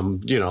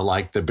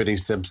 like the Benny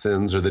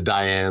Simpsons or the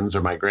Dianes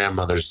or my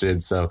grandmothers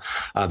did. So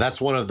that's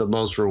one of the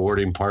most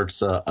rewarding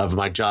parts of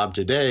my job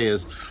today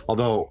is,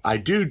 although I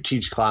do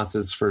teach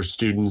classes for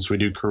students, we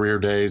do career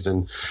days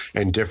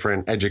and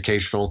different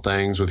educational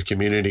things with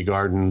community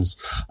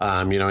gardens,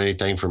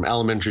 anything from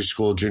elementary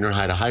school, junior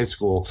high to high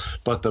school.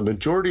 But the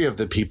majority of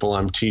the people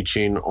I'm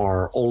teaching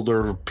are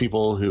older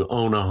people who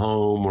own a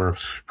home or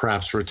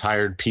perhaps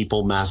retired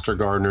people, master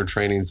gardener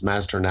trainings,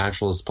 master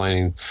naturalist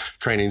planning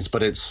trainings.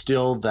 But it's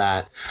still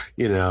that,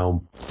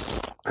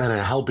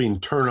 and helping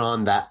turn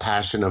on that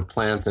passion of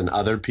plants and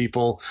other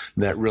people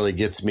that really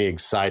gets me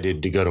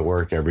excited to go to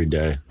work every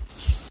day.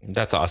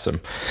 That's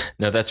awesome.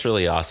 No, that's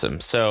really awesome.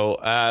 So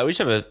we just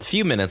have a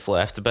few minutes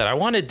left, but I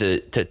wanted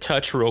to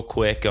touch real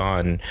quick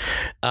on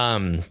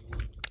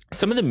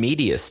some of the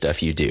media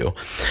stuff you do,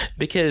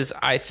 because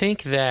I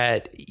think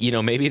that,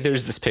 maybe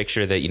there's this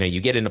picture that,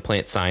 you get into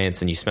plant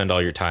science and you spend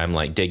all your time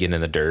like digging in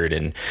the dirt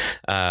and,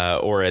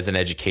 or as an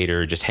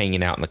educator, just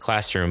hanging out in the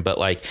classroom. But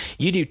like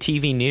you do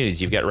TV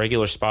news, you've got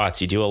regular spots,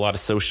 you do a lot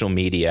of social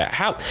media.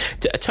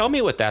 Tell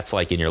me what that's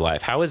like in your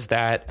life. How is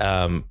that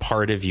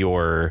part of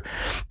your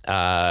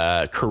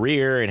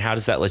career, and how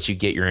does that let you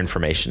get your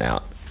information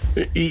out?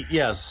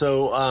 Yeah.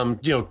 So,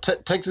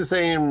 Texas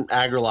A&M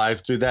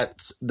AgriLife, through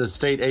the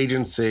state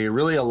agency,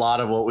 really a lot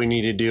of what we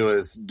need to do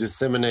is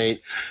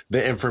disseminate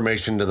the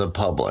information to the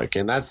public.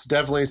 And that's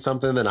definitely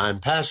something that I'm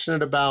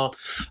passionate about.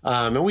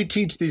 And we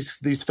teach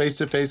these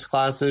face-to-face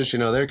classes.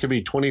 There could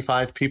be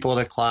 25 people in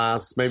a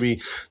class. Maybe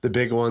the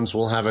big ones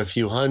will have a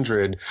few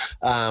hundred.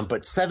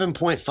 But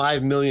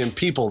 7.5 million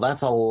people,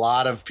 that's a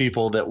lot of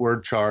people that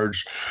we're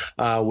charged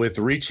with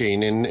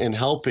reaching and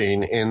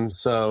helping. And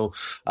so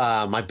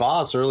my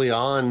boss early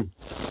on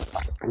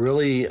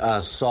really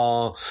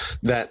saw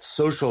that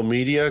social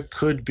media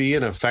could be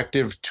an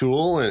effective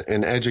tool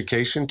in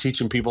education,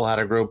 teaching people how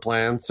to grow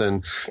plants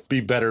and be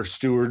better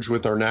stewards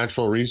with our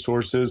natural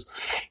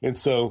resources. And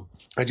so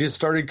I just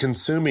started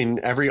consuming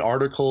every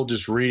article,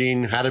 just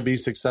reading how to be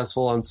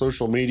successful on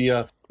social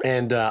media.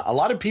 And a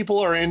lot of people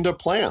are into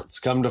plants,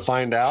 come to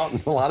find out,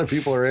 and a lot of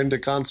people are into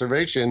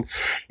conservation.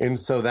 And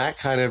so that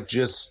kind of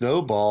just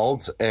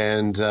snowballed.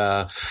 And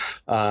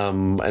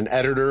an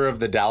editor of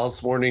the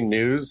Dallas Morning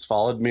News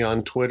followed me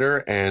on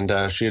Twitter, and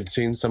she had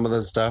seen some of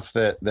the stuff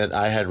that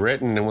I had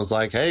written and was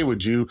like, hey,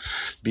 would you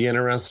be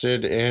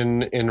interested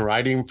in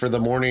writing for the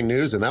Morning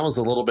News? And that was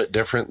a little bit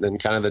different than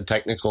kind of the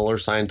technical or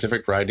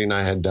scientific writing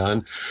I had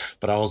done.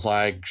 But I was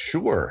like,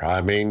 sure.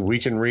 I mean, we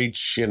can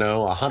reach,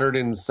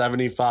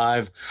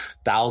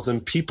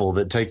 175,000 people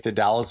that take the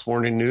Dallas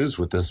Morning News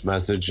with this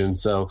message. And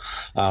so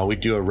we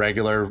do a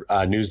regular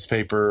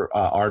newspaper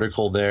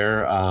article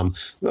there,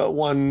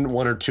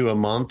 one or two a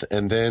month.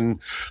 And then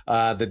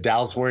the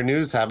Dallas Morning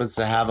News happens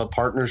to have a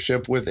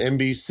partnership with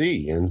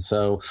NBC. And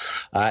so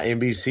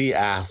NBC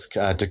asked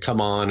to come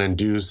on and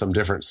do some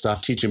different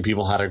stuff, teaching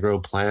people how to grow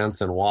plants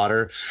and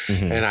water.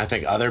 Mm-hmm. And I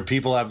think other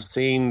people have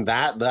seen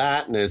that,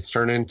 and it's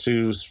turned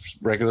into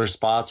regular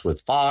spots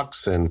with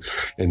Fox and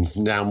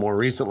now more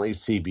recently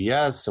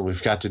CBS. And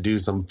we've got to do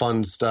some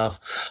fun stuff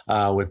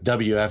with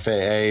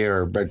WFAA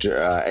or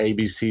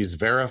ABC's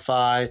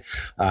Verify,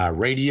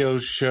 radio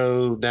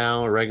show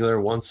now, a regular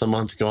once a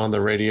month go on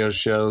the radio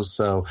show.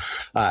 So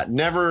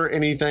never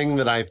anything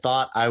that I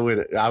thought I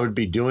would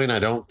be doing. I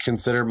don't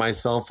consider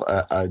myself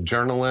a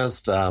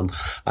journalist. I'm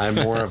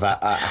more of a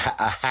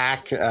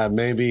hack,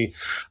 maybe.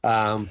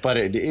 But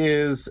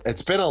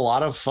it's been a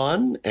lot of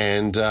fun.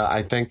 And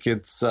I think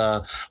it's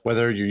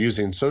whether you're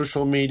using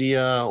social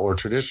media or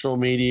traditional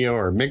media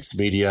or mixed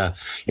media,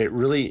 it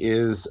really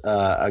is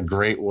a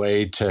great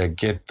way to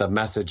get the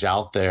message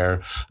out there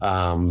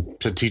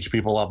to teach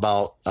people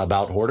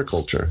about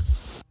horticulture.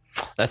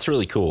 That's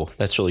really cool.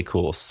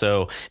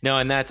 So no,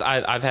 and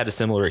I've had a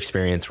similar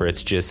experience where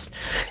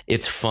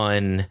it's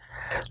fun.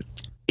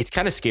 It's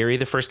kind of scary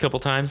the first couple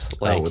times.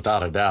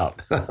 Without a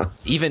doubt.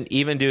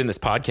 even doing this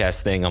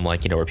podcast thing, I'm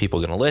like, are people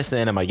going to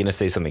listen? Am I going to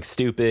say something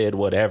stupid?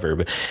 Whatever.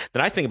 But the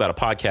nice thing about a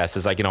podcast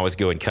is I can always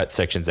go and cut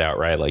sections out,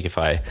 right? Like if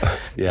I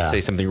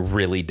say something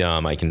really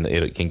dumb,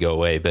 it can go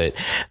away. But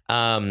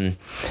no,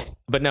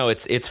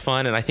 it's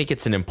fun. And I think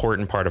it's an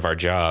important part of our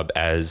job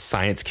as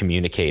science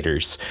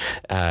communicators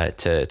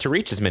to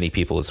reach as many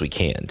people as we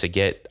can, to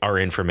get our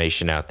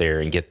information out there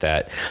and get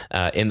that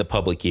in the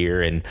public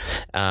ear.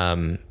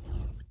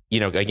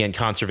 again,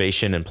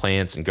 conservation and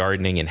plants and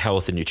gardening and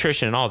health and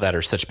nutrition and all that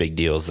are such big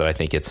deals that I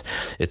think it's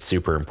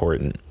super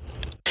important.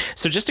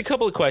 So just a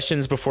couple of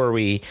questions before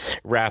we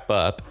wrap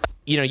up.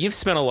 You've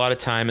spent a lot of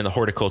time in the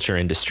horticulture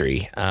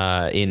industry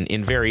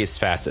in various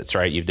facets,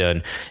 right? You've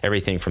done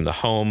everything from the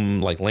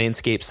home, like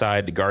landscape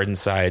side, the garden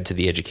side, to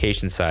the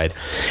education side.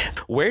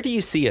 Where do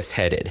you see us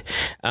headed?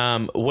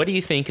 What do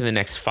you think in the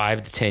next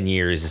 5 to 10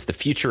 years is the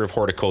future of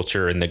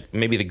horticulture and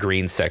maybe the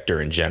green sector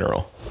in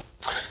general?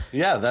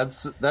 Yeah,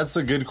 that's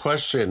a good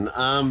question.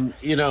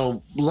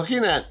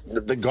 Looking at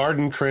the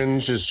garden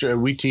trends,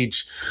 we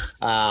teach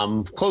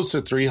close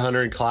to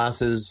 300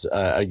 classes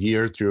a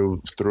year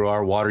through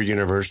our Water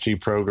University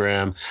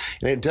program.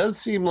 And it does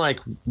seem like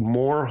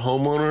more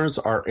homeowners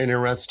are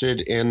interested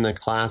in the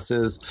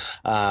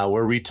classes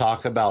where we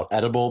talk about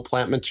edible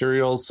plant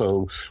materials.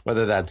 So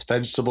whether that's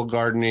vegetable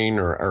gardening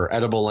or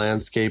edible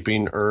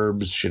landscaping,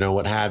 herbs,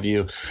 what have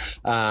you.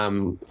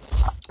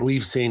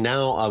 We've seen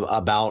now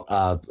about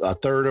a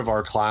third of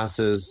our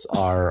classes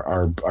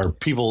are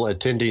people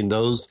attending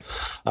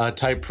those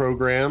type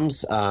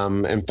programs.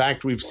 In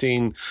fact, we've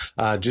seen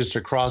just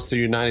across the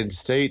United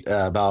States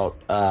about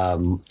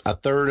a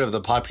third of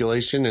the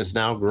population is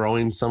now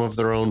growing some of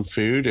their own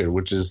food,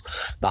 which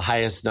is the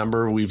highest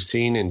number we've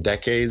seen in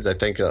decades. I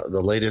think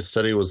the latest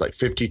study was like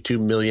 52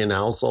 million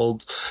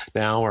households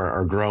now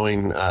are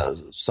growing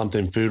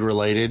something food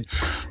related.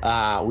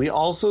 We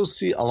also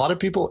see a lot of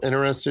people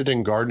interested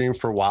in gardening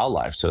for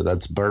wildlife. So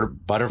that's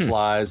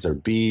butterflies or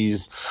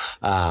bees,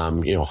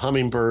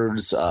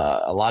 hummingbirds.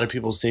 A lot of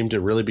people seem to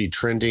really be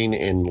trending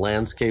in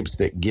landscapes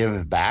that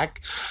give back.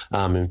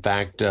 In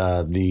fact,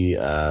 the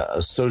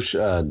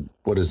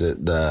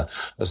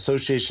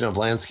Association of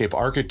Landscape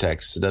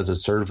Architects does a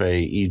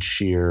survey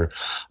each year,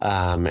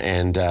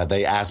 and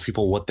they ask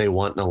people what they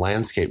want in a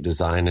landscape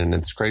design. And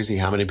it's crazy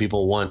how many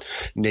people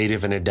want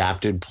native and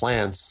adapted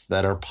plants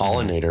that are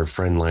pollinator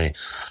friendly.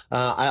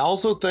 I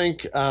also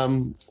think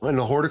in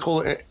the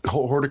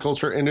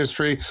horticulture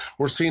industry,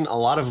 we're seeing a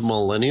lot of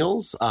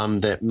millennials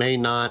that may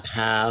not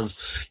have,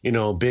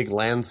 big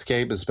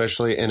landscape,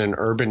 especially in an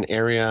urban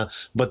area,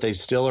 but they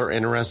still are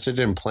interested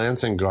in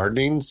plants and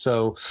gardening.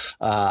 So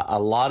a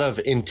lot of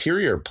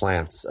interior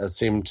plants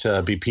seem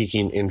to be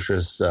piquing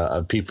interest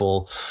of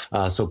people.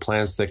 So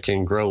plants that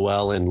can grow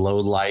well in low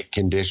light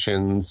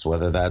conditions,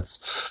 whether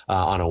that's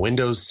on a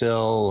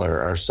windowsill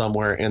or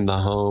somewhere in the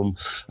home.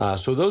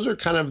 So those are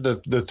kind of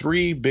the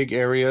three big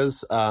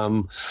areas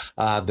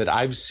that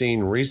I've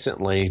seen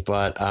recently.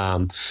 But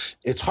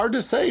it's hard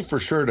to say for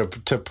sure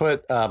to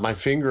put my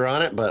finger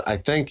on it. But I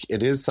think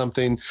it is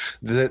something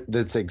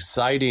that's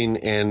exciting,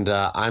 and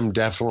I'm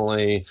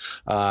definitely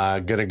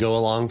going to go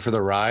along for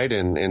the ride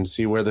and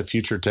see where the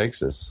future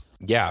takes us.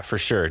 Yeah, for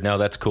sure. No,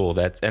 that's cool.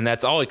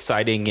 That's all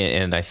exciting,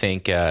 and I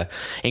think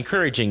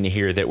encouraging to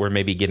hear that we're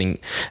maybe getting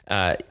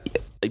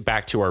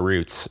back to our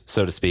roots,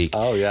 so to speak.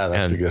 Oh yeah,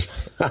 that's a good.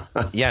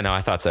 Yeah, no,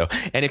 I thought so.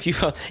 And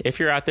if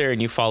you're out there and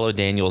you follow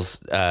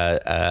Daniel's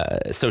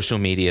social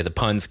media, the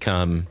puns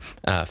come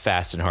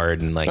fast and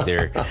hard, and like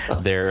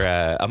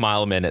they're a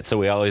mile a minute. So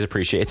we always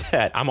appreciate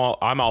that. I'm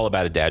all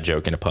about a dad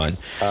joke and a pun.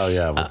 Oh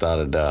yeah, without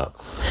a doubt.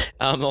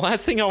 The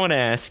last thing I want to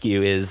ask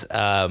you is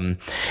what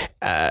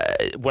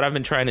I've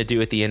been trying to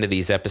do at the end of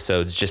these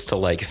episodes, just to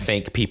like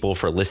thank people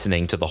for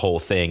listening to the whole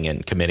thing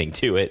and committing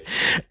to it,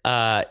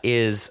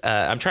 is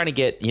I'm trying to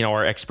get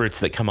our experts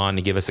that come on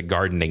to give us a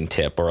gardening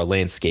tip or a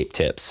landscape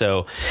tip.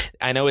 So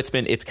I know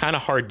it's kind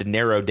of hard to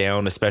narrow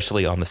down,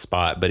 especially on the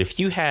spot, but if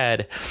you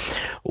had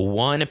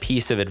one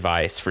piece of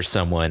advice for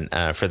someone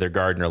for their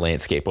garden or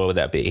landscape, what would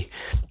that be?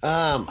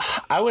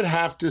 I would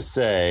have to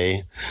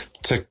say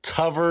to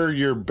cover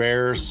your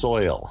bare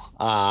soil.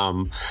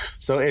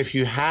 So if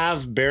you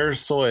have bare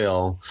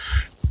soil,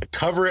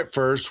 cover it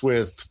first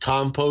with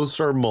compost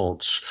or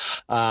mulch.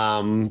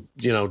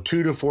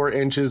 2 to 4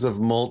 inches of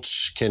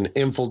mulch can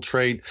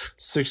infiltrate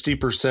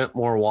 60%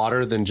 more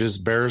water than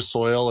just bare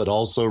soil. It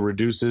also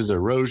reduces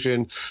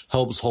erosion,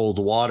 helps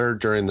hold water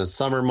during the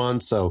summer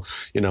months. So,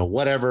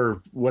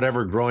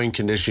 whatever growing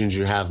conditions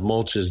you have,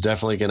 mulch is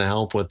definitely going to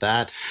help with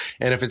that.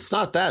 And if it's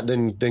not that,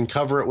 then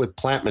cover it with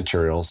plant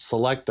materials.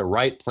 Select the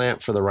right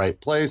plant for the right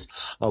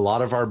place. A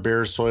lot of our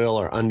bare soil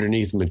are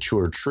underneath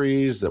mature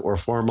trees that were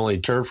formerly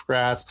turf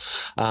grass.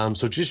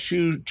 So just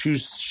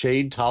choose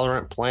shade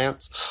tolerant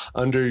plants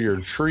under your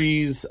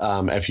trees.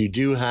 If you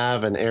do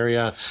have an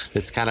area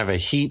that's kind of a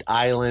heat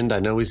island, I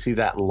know we see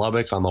that in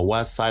Lubbock on the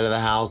west side of the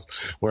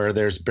house where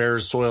there's bare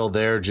soil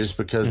there just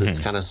because it's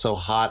kind of so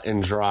hot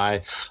and dry.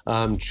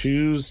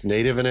 Choose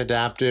native and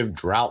adaptive,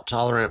 drought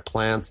tolerant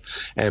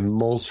plants and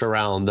mulch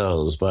around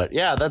those. But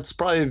yeah, that's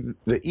probably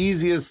the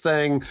easiest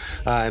thing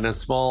in a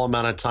small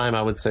amount of time,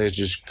 I would say, is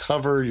just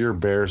cover your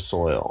bare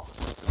soil.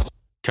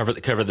 Cover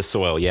the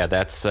soil. Yeah,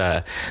 that's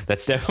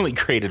definitely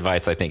great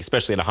advice, I think,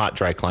 especially in a hot,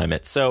 dry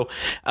climate. So,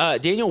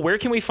 Daniel, where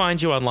can we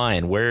find you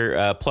online?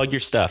 Where plug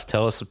your stuff?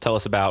 Tell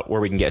us about where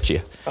we can get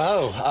you.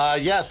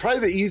 Yeah,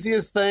 probably the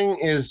easiest thing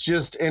is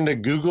just into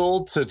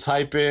Google to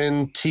type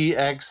in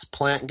TX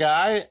Plant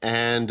Guy,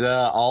 and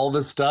all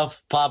the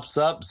stuff pops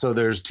up. So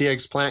there's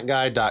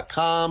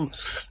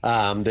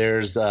txplantguy.com.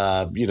 There's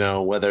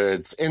whether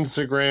it's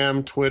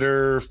Instagram,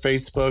 Twitter,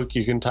 Facebook,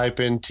 you can type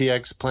in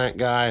TX Plant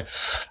Guy.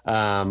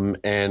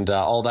 And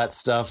all that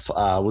stuff.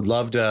 Would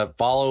love to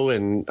follow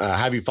and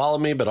have you follow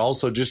me, but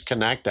also just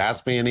connect,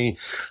 ask me any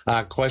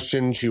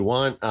questions you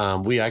want.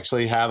 We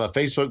actually have a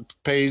Facebook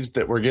page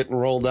that we're getting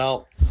rolled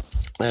out,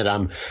 and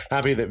I'm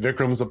happy that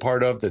Vikram's a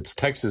part of. That's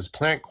Texas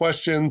Plant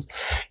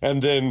Questions.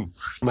 And then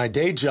my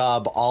day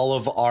job, all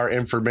of our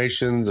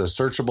information's a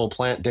searchable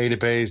plant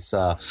database,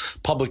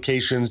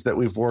 publications that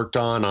we've worked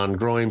on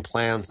growing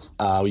plants.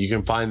 You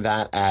can find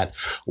that at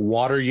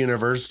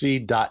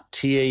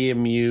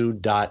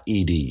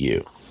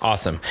wateruniversity.tamu.edu.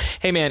 Awesome.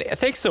 Hey, man,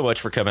 thanks so much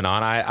for coming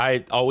on.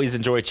 I always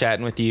enjoy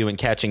chatting with you and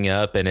catching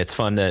up, and it's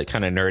fun to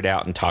kind of nerd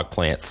out and talk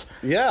plants.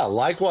 Yeah,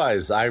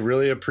 likewise. I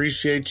really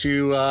appreciate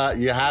you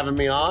having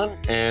me on,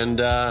 and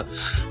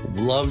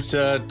love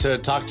to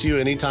talk to you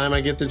anytime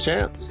I get the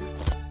chance.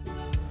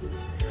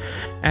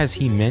 As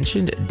he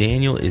mentioned,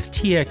 Daniel is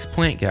TX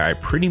Plant Guy.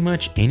 Pretty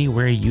much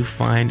anywhere you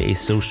find a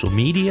social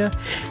media,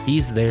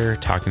 he's there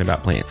talking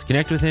about plants.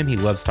 Connect with him. He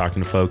loves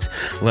talking to folks,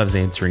 loves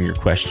answering your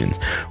questions.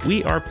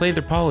 We are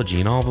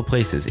Planthropology in all the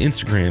places: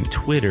 Instagram,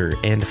 Twitter,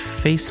 and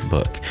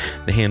Facebook.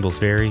 The handles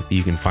vary, but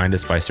you can find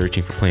us by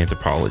searching for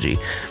Planthropology.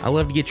 I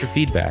love to get your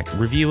feedback.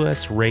 Review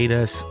us, rate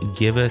us,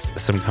 give us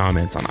some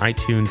comments on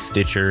iTunes,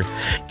 Stitcher,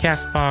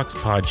 CastBox,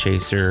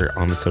 Podchaser,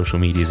 on the social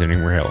medias, and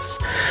anywhere else.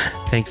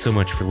 Thanks so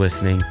much for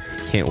listening.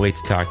 Can't wait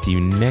to talk to you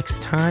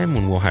next time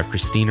when we'll have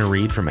Christina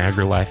Reed from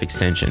AgriLife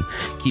Extension.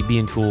 Keep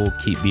being cool,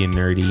 keep being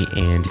nerdy,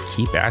 and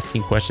keep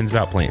asking questions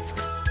about plants.